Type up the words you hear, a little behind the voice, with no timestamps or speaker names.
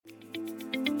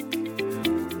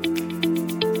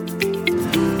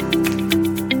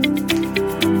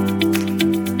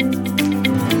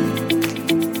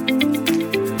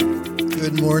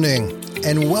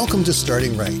and welcome to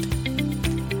Starting Right.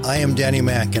 I am Danny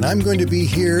Mack, and I'm going to be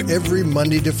here every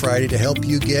Monday to Friday to help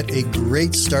you get a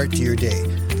great start to your day.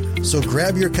 So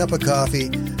grab your cup of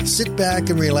coffee, sit back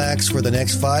and relax for the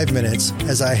next 5 minutes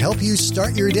as I help you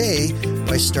start your day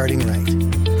by starting right.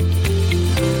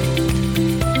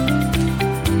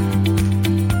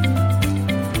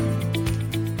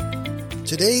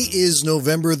 Today is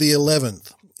November the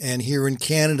 11th, and here in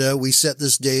Canada, we set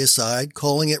this day aside,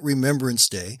 calling it Remembrance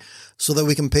Day, so that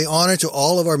we can pay honor to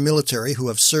all of our military who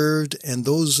have served and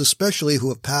those especially who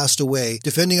have passed away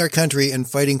defending our country and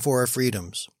fighting for our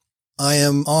freedoms. I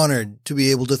am honored to be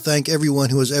able to thank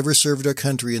everyone who has ever served our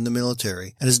country in the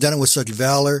military and has done it with such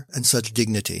valor and such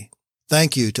dignity.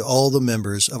 Thank you to all the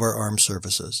members of our armed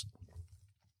services.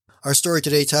 Our story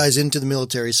today ties into the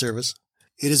military service.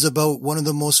 It is about one of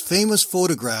the most famous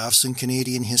photographs in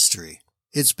Canadian history.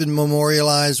 It's been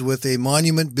memorialized with a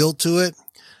monument built to it.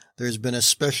 There's been a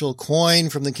special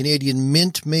coin from the Canadian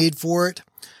Mint made for it.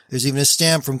 There's even a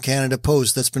stamp from Canada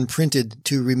Post that's been printed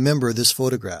to remember this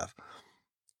photograph.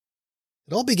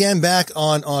 It all began back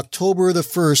on October the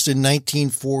 1st in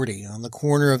 1940 on the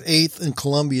corner of 8th and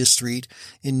Columbia Street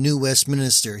in New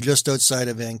Westminster, just outside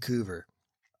of Vancouver.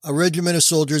 A regiment of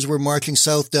soldiers were marching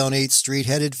south down 8th Street,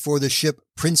 headed for the ship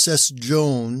Princess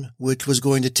Joan, which was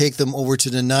going to take them over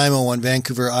to Nanaimo on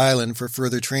Vancouver Island for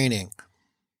further training.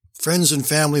 Friends and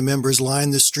family members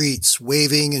lined the streets,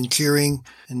 waving and cheering,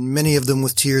 and many of them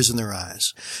with tears in their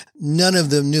eyes. None of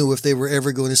them knew if they were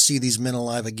ever going to see these men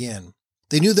alive again.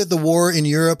 They knew that the war in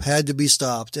Europe had to be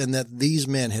stopped and that these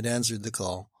men had answered the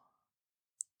call.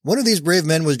 One of these brave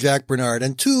men was Jack Bernard,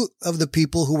 and two of the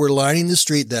people who were lining the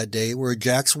street that day were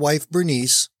Jack's wife,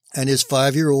 Bernice, and his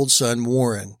 5-year-old son,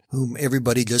 Warren, whom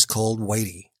everybody just called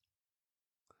Whitey.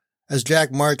 As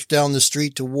Jack marched down the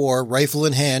street to war, rifle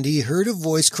in hand, he heard a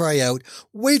voice cry out,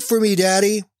 "Wait for me,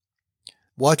 Daddy!"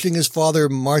 Watching his father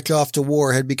march off to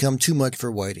war had become too much for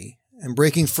Whitey, and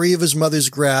breaking free of his mother's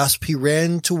grasp, he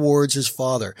ran towards his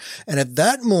father. And at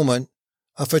that moment,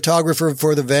 a photographer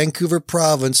for the Vancouver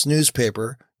Province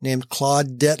newspaper named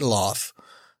Claude Detloff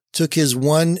took his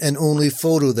one and only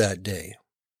photo that day.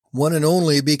 One and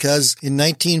only because in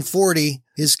 1940,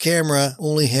 his camera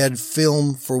only had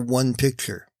film for one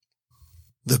picture.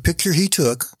 The picture he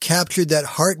took captured that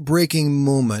heartbreaking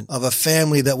moment of a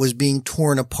family that was being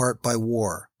torn apart by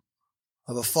war,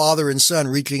 of a father and son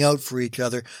reaching out for each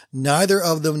other, neither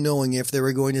of them knowing if they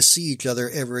were going to see each other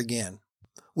ever again.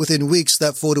 Within weeks,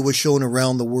 that photo was shown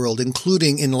around the world,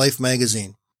 including in Life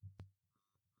magazine.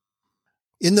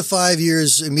 In the 5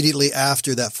 years immediately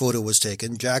after that photo was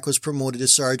taken, Jack was promoted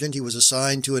as sergeant. He was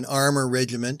assigned to an armor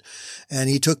regiment, and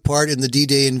he took part in the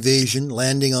D-Day invasion,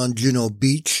 landing on Juno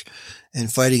Beach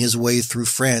and fighting his way through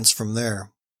France from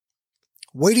there.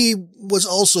 Whitey was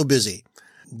also busy.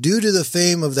 Due to the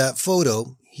fame of that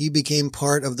photo, he became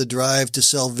part of the drive to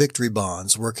sell victory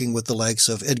bonds, working with the likes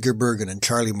of Edgar Bergen and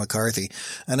Charlie McCarthy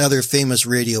and other famous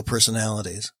radio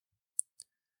personalities.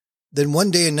 Then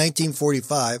one day in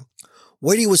 1945,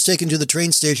 Whitey was taken to the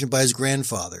train station by his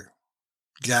grandfather.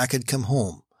 Jack had come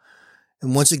home,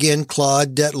 and once again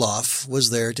Claude Detloff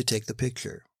was there to take the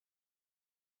picture.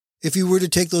 If you were to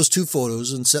take those two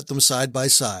photos and set them side by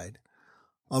side,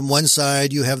 on one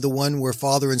side you have the one where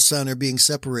father and son are being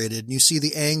separated, and you see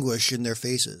the anguish in their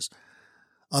faces.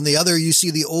 On the other, you see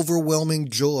the overwhelming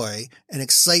joy and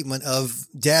excitement of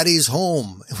Daddy's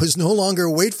home. It was no longer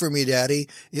 "wait for me, Daddy."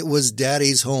 It was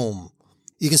Daddy's home.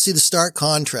 You can see the stark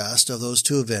contrast of those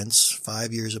two events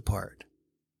 5 years apart.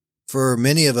 For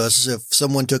many of us, if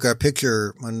someone took our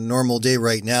picture on a normal day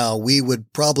right now, we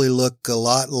would probably look a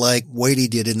lot like Whitey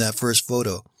did in that first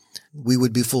photo. We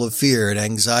would be full of fear and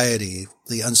anxiety,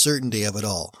 the uncertainty of it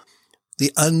all.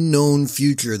 The unknown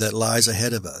future that lies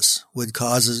ahead of us would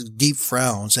cause us deep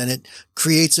frowns, and it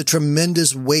creates a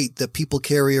tremendous weight that people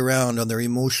carry around on their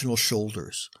emotional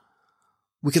shoulders.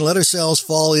 We can let ourselves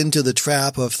fall into the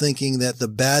trap of thinking that the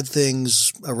bad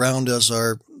things around us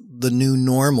are the new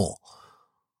normal.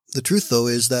 The truth, though,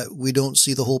 is that we don't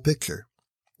see the whole picture.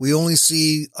 We only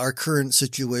see our current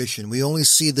situation. We only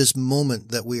see this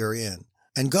moment that we are in.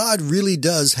 And God really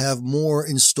does have more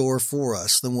in store for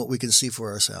us than what we can see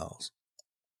for ourselves.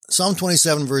 Psalm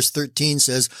 27 verse 13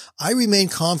 says, "I remain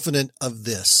confident of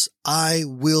this. I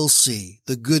will see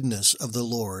the goodness of the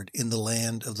Lord in the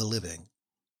land of the living."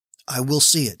 I will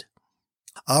see it.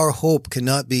 Our hope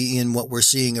cannot be in what we're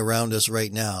seeing around us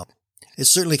right now. It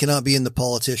certainly cannot be in the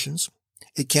politicians.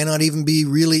 It cannot even be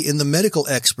really in the medical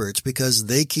experts because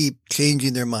they keep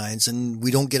changing their minds and we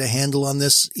don't get a handle on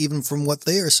this even from what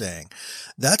they are saying.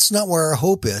 That's not where our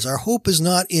hope is. Our hope is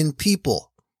not in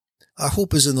people. Our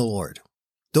hope is in the Lord.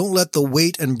 Don't let the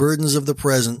weight and burdens of the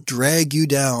present drag you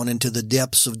down into the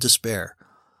depths of despair.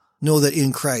 Know that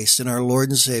in Christ, in our Lord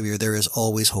and Savior, there is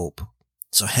always hope.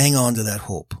 So hang on to that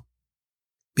hope.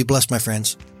 Be blessed, my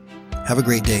friends. Have a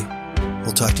great day.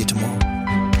 We'll talk to you tomorrow.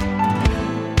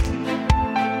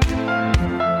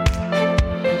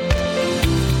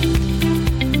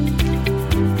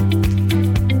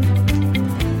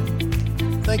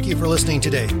 Thank you for listening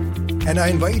today. And I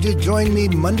invite you to join me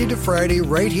Monday to Friday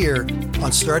right here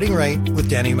on Starting Right with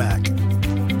Danny Mack.